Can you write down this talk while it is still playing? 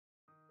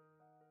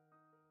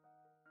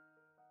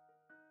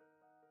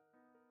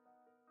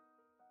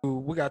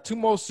We got two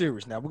more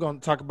series now. We're going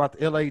to talk about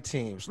the LA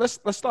teams. Let's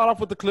start off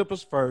with the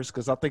Clippers first,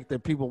 because I think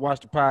that people watch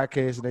the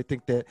podcast and they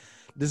think that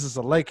this is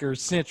a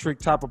Lakers-centric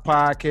type of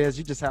podcast.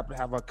 You just happen to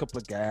have a couple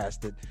of guys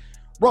that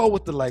roll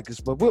with the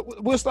Lakers. But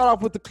we'll start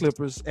off with the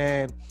Clippers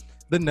and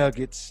the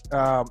Nuggets.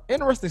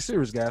 Interesting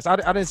series, guys. I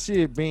didn't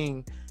see it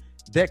being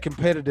that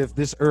competitive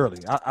this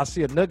early. I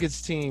see a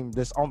Nuggets team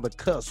that's on the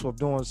cusp of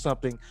doing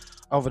something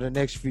over the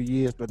next few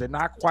years, but they're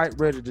not quite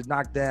ready to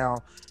knock down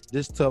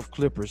this tough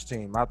Clippers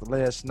team after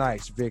last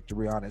night's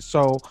victory on it.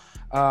 So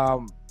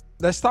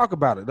let's talk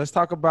about it. Let's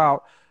talk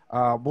about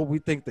what we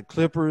think the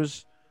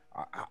Clippers,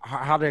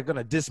 how they're going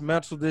to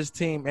dismantle this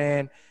team,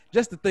 and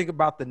just to think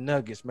about the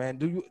Nuggets, man.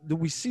 Do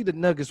we see the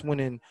Nuggets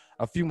winning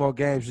a few more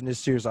games in this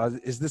series, or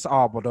is this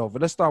all but over?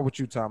 Let's start with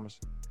you, Thomas.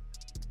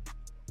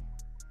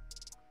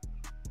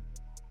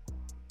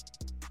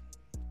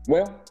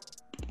 Well,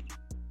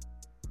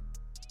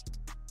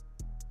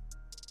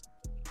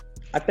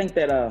 I think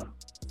that I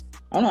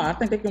don't know. I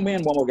think they can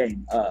win one more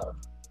game.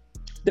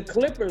 The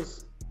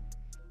Clippers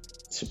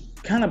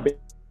kind of been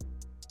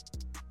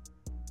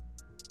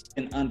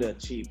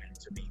underachieving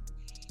to me.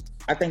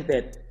 I think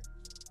that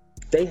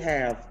they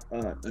have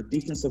a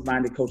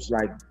defensive-minded coach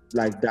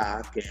like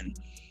Doc and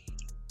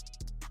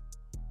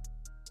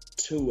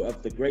two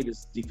of the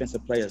greatest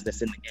defensive players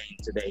that's in the game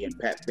today, and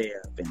Pat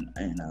Bev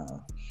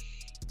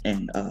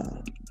and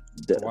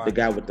the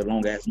guy with the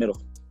long ass middle.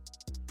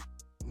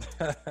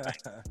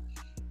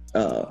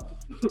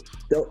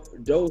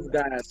 Those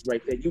guys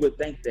right there, you would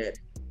think that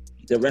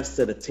the rest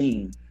of the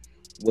team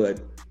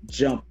would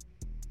jump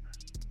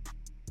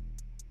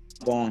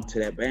onto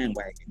that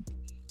bandwagon,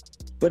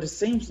 but it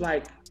seems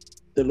like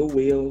the Lou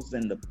Wills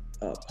and the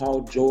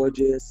Paul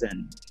Georges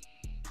and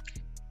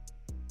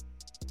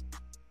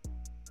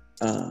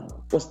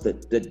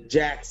the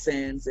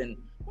Jacksons and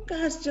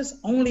guys just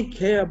only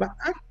care about.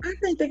 I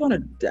think they're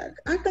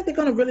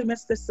gonna really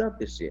mess this up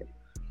this year.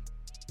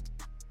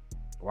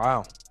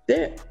 Wow.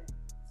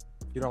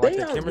 You don't like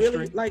that chemistry?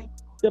 Really, like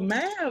the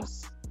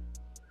Mavs,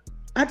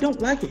 I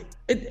don't like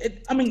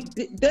it. I mean,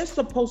 they're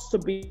supposed to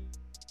be.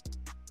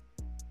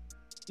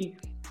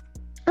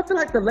 I feel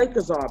like the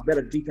Lakers are a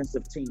better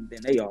defensive team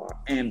than they are,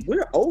 and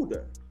we're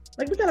older.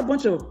 Like we got a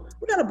bunch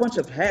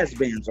of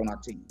has-beens on our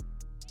team.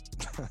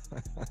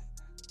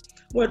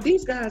 Well,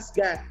 these guys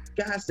got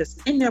guys that's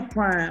in their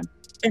prime,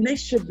 and they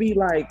should be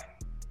like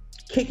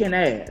kicking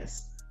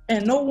ass,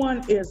 and no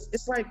one is.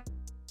 It's like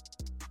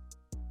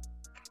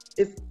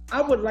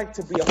I would like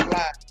to be a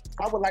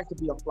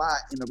fly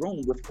in the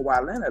room with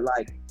Kawhi Leonard.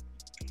 Like,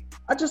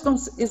 I just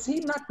don't. Is he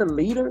not the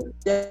leader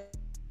that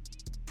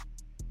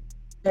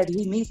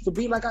he needs to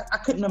be? Like, I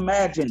couldn't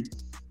imagine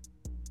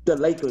the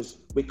Lakers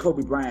with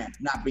Kobe Bryant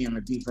not being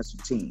a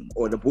defensive team,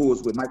 or the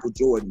Bulls with Michael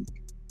Jordan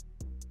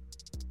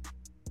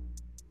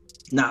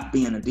not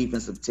being a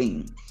defensive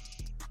team.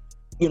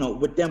 You know,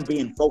 with them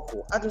being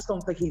vocal. I just don't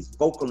think he's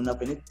vocal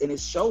enough, and it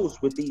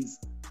shows with these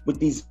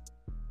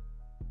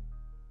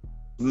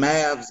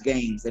Mavs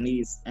games and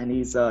these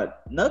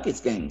Nuggets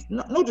games.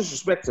 No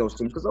disrespect to those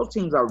teams, because those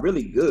teams are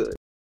really good.